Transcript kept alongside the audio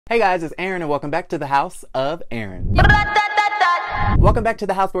Hey guys, it's Aaron and welcome back to the house of Aaron. Welcome back to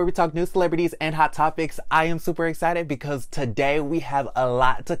the house where we talk news, celebrities, and hot topics. I am super excited because today we have a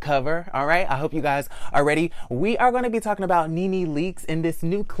lot to cover, all right? I hope you guys are ready. We are going to be talking about Nene Leakes in this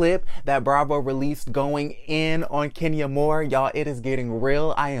new clip that Bravo released going in on Kenya Moore. Y'all, it is getting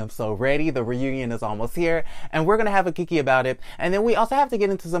real. I am so ready. The reunion is almost here, and we're going to have a kiki about it. And then we also have to get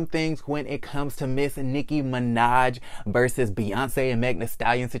into some things when it comes to Miss Nicki Minaj versus Beyonce and Meg Thee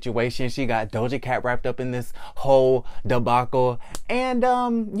Stallion situation. She got Doja Cat wrapped up in this whole debacle. And,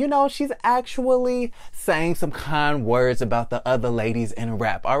 you know, she's actually saying some kind words about the other ladies in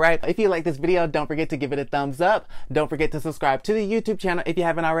rap, all right? If you like this video, don't forget to give it a thumbs up. Don't forget to subscribe to the YouTube channel if you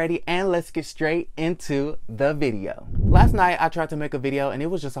haven't already. And let's get straight into the video. Last night, I tried to make a video and it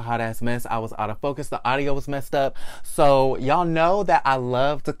was just a hot ass mess. I was out of focus. The audio was messed up. So y'all know that I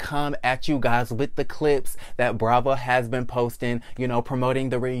love to come at you guys with the clips that Bravo has been posting, you know, promoting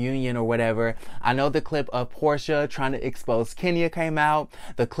the reunion or whatever. I know the clip of Portia trying to expose Kenya came out.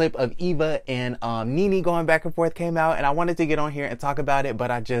 The clip of Eva and Nene going back and forth came out, and I wanted to get on here and talk about it, but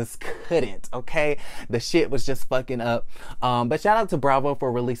I just couldn't, okay? The shit was just fucking up. But shout out to Bravo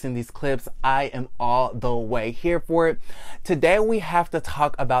for releasing these clips. I am all the way here for it. Today we have to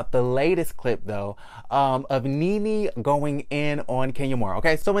talk about the latest clip though, of Nene going in on Kenya Moore,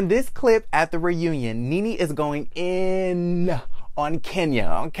 okay? So in this clip at the reunion, Nene is going in on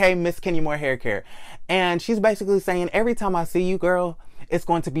Kenya, okay? Miss Kenya Moore hair care. And she's basically saying, every time I see you, girl, it's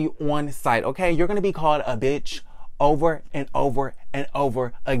going to be on site, okay? You're going to be called a bitch over and over and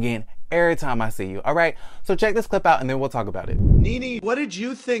over again every time I see you, all right? So check this clip out and then we'll talk about it. Nene, what did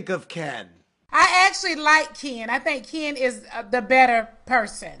you think of Ken? I actually like Ken. I think Ken is the better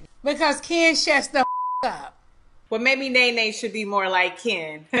person because Ken shuts the up. Well, maybe Nene should be more like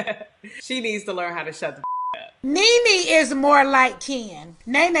Ken. She needs to learn how to shut the up. Nene is more like Ken.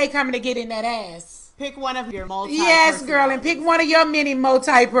 Nene coming to get in that ass. Pick one of your multi Yes, girl, and pick one of your many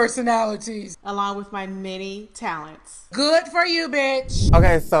multi-personalities. along with my many talents. Good for you, bitch.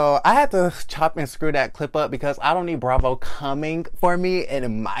 Okay, so I had to chop and screw that clip up because I don't need Bravo coming for me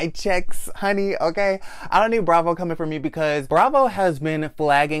in my checks, honey, okay? I don't need Bravo coming for me because Bravo has been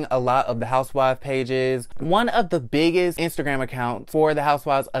flagging a lot of the Housewives pages. One of the biggest Instagram accounts for the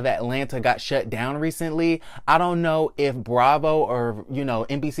Housewives of Atlanta got shut down recently. I don't know if Bravo or, you know,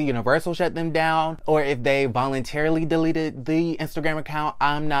 NBC Universal shut them down or if they voluntarily deleted the Instagram account.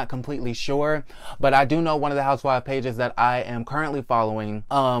 I'm not completely sure, but I do know one of the Housewives pages that I am currently following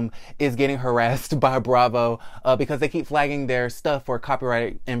is getting harassed by Bravo because they keep flagging their stuff for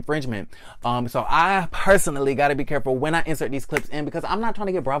copyright infringement. So I personally got to be careful when I insert these clips in because I'm not trying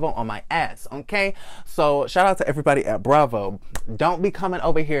to get Bravo on my ass, okay? So shout out to everybody at Bravo. Don't be coming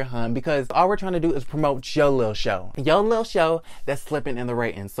over here, hun, because all we're trying to do is promote your little show. Your little show that's slipping in the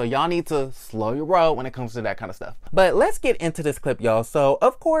ratings. So y'all need to slow your roll when it comes to that kind of stuff. But let's get into this clip, y'all. So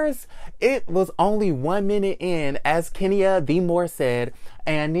of course, it was only 1 minute in, as Kenya the Moore said,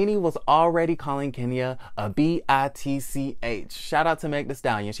 and Nene was already calling Kenya a bitch. Shout out to Meg Thee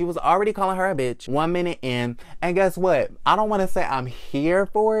Stallion. She was already calling her a bitch 1 minute in. And guess what? I don't want to say I'm here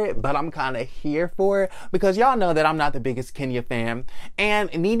for it, but I'm kind of here for it because y'all know that I'm not the biggest Kenya fan.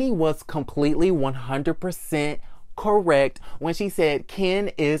 And Nene was completely 100% correct when she said Ken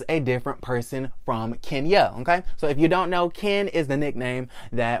is a different person from Kenya, okay? So if you don't know, Ken is the nickname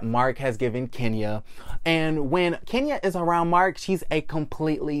that Mark has given Kenya. And when Kenya is around Mark, she's a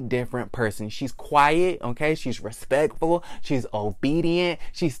completely different person. She's quiet, okay? She's respectful. She's obedient.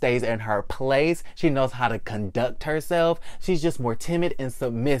 She stays in her place. She knows how to conduct herself. She's just more timid and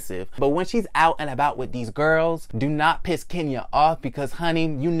submissive. But when she's out and about with these girls, do not piss Kenya off because, honey,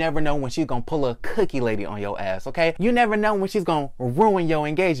 you never know when she's gonna pull a cookie lady on your ass, okay? You never know when she's gonna ruin your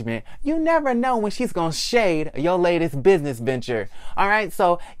engagement. You never know when she's gonna shade your latest business venture. All right,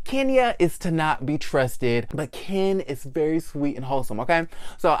 so Kenya is to not be trusted, but Ken is very sweet and wholesome, okay?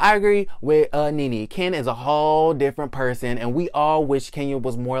 So I agree with Nene. Ken is a whole different person, and we all wish Kenya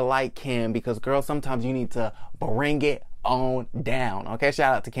was more like Ken because, girl, sometimes you need to bring it on down, okay?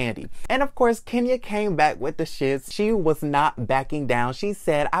 Shout out to Candy. And of course, Kenya came back with the shits. She was not backing down. She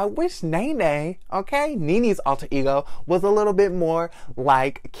said, I wish Nene, okay, Nene's alter ego, was a little bit more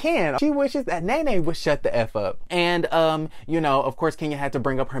like Ken. She wishes that Nene would shut the F up. And, you know, of course, Kenya had to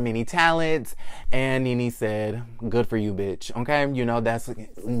bring up her many talents, and Nene said, good for you, bitch, okay? You know, that's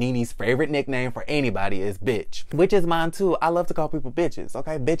Nene's favorite nickname for anybody is bitch, which is mine too. I love to call people bitches,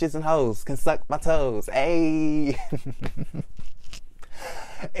 okay? Bitches and hoes can suck my toes, ayy.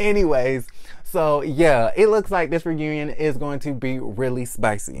 Anyways, So yeah, it looks like this reunion is going to be really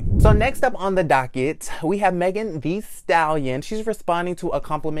spicy. So next up on the docket, we have Megan Thee Stallion. She's responding to a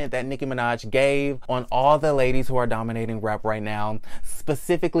compliment that Nicki Minaj gave on all the ladies who are dominating rap right now,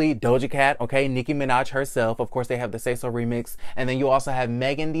 specifically Doja Cat, okay, Nicki Minaj herself. Of course, they have the Say So remix, and then you also have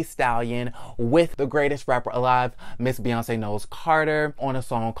Megan Thee Stallion with the greatest rapper alive, Miss Beyonce Knowles Carter, on a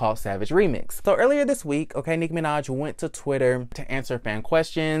song called Savage Remix. So earlier this week, okay, Nicki Minaj went to Twitter to answer fan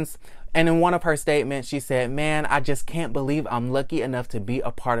questions. And in one of her statements, she said, "Man, I just can't believe I'm lucky enough to be a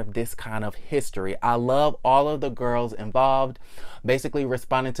part of this kind of history. I love all of the girls involved." Basically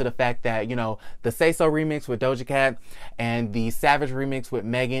responding to the fact that, you know, the Say So remix with Doja Cat and the Savage remix with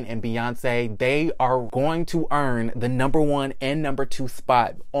Megan and Beyonce, they are going to earn the #1 and #2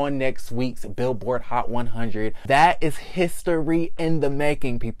 spot on next week's Billboard Hot 100. That is history in the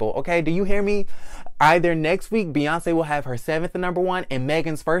making, people. Okay, do you hear me? Either next week Beyonce will have her 7th #1 and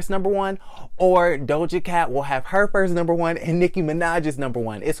Megan's first #1, or Doja Cat will have her first #1 and Nicki Minaj's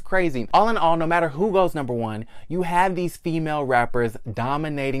 #1. It's crazy. All in all, no matter who goes #1, you have these female rappers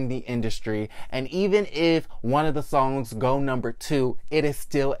dominating the industry, and even if one of the songs go #2, it is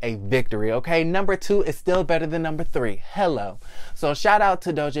still a victory, okay? #2 is still better than #3. Hello. So shout out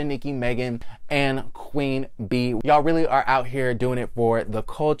to Doja, Nicki, Megan, and Queen B. Y'all really are out here doing it for the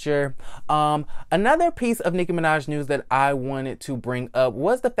culture. Another piece of Nicki Minaj news that I wanted to bring up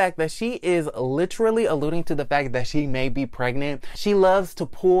was the fact that she is literally alluding to the fact that she may be pregnant. She loves to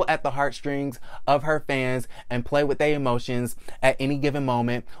pull at the heartstrings of her fans and play with their emotions at any given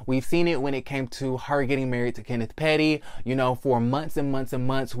moment. We've seen it when it came to her getting married to Kenneth Petty. You know, for months and months and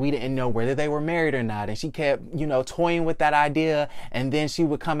months, we didn't know whether they were married or not. And she kept, you know, toying with that idea. And then she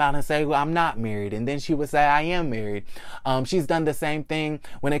would come out and say, well, I'm not married. And then she would say, I am married. She's done the same thing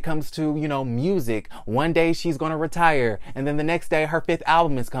when it comes to, you know, music. One day she's going to retire. And then the next day her 5th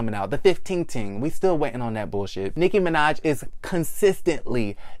album is coming out. The 15th ting. We still waiting on that bullshit. Nicki Minaj is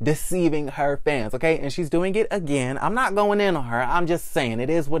consistently deceiving her fans. Okay. And she's doing it again. I'm not going in on her. I'm just saying it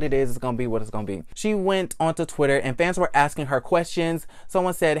is what it is. It's going to be what it's going to be. She went onto Twitter and fans were asking her questions.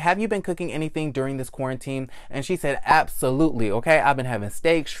 Someone said, have you been cooking anything during this quarantine? And she said, absolutely. Okay. I've been having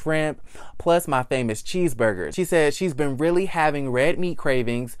steak, shrimp, plus my famous cheeseburgers. She said she's been really having red meat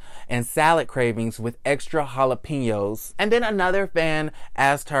cravings and salad cravings with extra jalapenos. And then another fan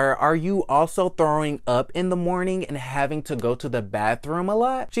asked her, are you also throwing up in the morning and having to go to the bathroom a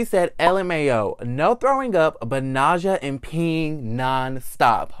lot? She said, LMAO, no throwing up, but nausea and peeing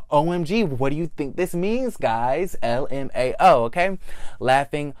non-stop. OMG, what do you think this means, guys? LMAO, okay?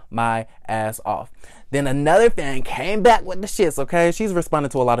 Laughing my ass off. Then another fan came back with the shits, okay? She's responding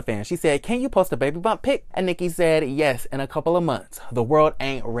to a lot of fans. She said, can you post a baby bump pic? And Nicki said, yes, in a couple of months. The world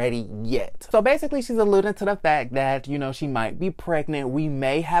ain't ready yet. So basically, she's alluding to the fact that, you know, she might be pregnant. We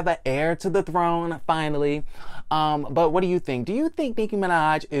may have an heir to the throne, finally. But what do you think? Do you think Nicki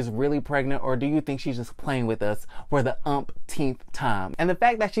Minaj is really pregnant, or do you think she's just playing with us for the umpteenth time? And the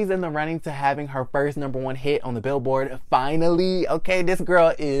fact that she's in the running to having her first #1 hit on the Billboard, finally, okay, this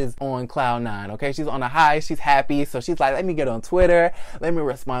girl is on cloud 9, okay? She's on a high, she's happy, so she's like, let me get on Twitter, let me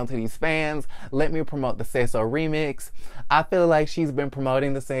respond to these fans, let me promote the Say So remix. I feel like she's been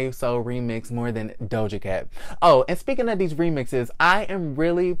promoting the Say So remix more than Doja Cat. Oh, and speaking of these remixes, I am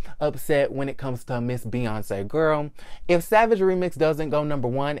really upset when it comes to Miss Beyonce. Girl, if Savage remix doesn't go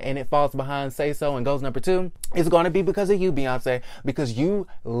 #1 and it falls behind Say So and goes #2, it's going to be because of you, Beyonce, because you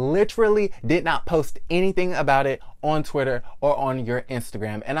literally did not post anything about it on Twitter or on your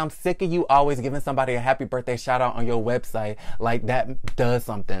Instagram. And I'm sick of you always giving somebody a happy birthday shout out on your website. Like, that does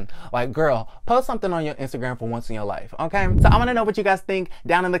something. Like, girl, post something on your Instagram for once in your life, okay? So I want to know what you guys think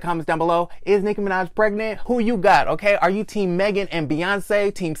down in the comments down below. Is Nicki Minaj pregnant? Who you got, okay? Are you team Megan and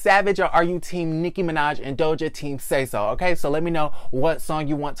Beyonce, team Savage, or are you team Nicki Minaj and Doja, team Say So, okay? So let me know what song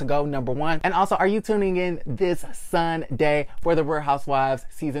you want to go #1. And also, are you tuning in this Sunday for the Real Housewives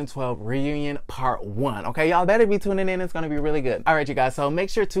Season 12 Reunion Part 1, okay? Y'all better be tuning in. It's going to be really good. All right, you guys. So make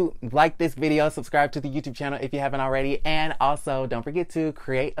sure to like this video, subscribe to the YouTube channel if you haven't already, and also don't forget to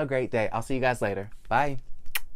create a great day. I'll see you guys later. Bye.